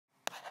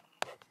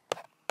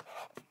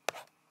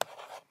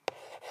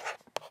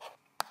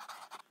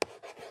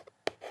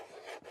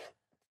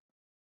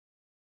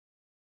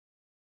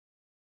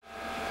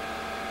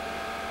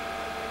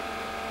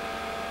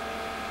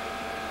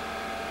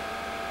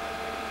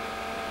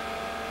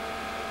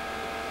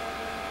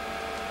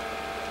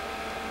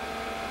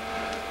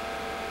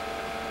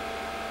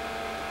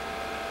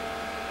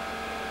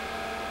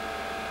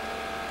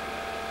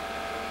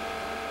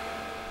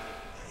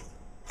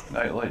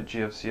Nightlight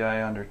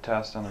GFCI under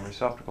test on the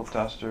receptacle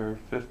tester,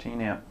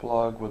 15 amp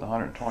plug with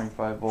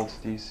 125 volts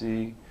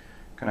DC,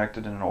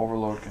 connected in an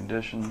overload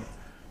condition,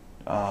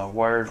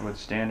 wired with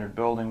standard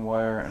building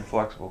wire and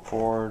flexible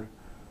cord,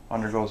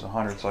 undergoes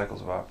 100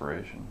 cycles of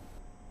operation.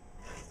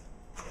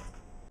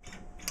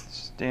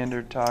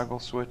 Standard toggle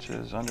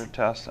switches under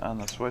test on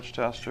the switch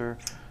tester.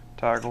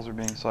 Toggles are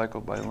being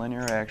cycled by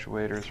linear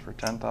actuators for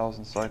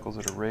 10,000 cycles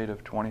at a rate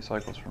of 20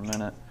 cycles per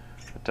minute.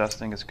 The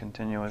testing is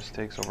continuous,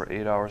 takes over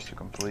 8 hours to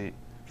complete.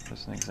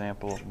 This is an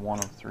example of one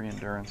of 3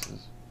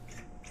 endurances.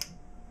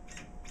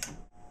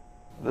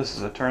 This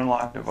is a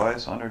Turnlok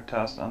device under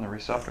test on the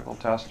receptacle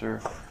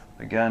tester.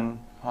 Again,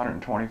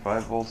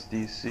 125 volts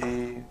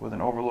DC with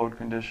an overload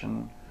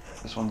condition.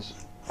 This one's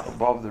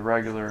above the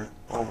regular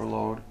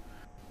overload.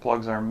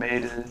 Plugs are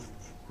mated,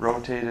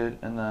 rotated,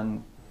 and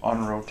then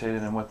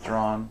unrotated and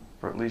withdrawn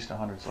for at least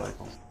 100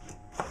 cycles.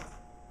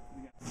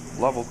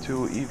 Level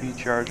 2 EV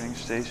charging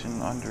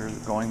station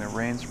undergoing the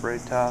rain spray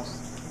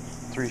test.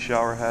 3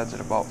 shower heads at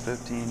about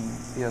 15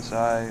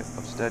 psi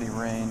of steady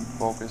rain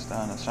focused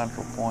on a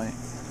central point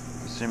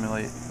to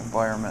simulate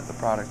environment the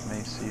product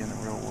may see in the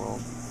real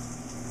world.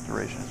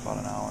 Duration is about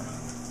an hour.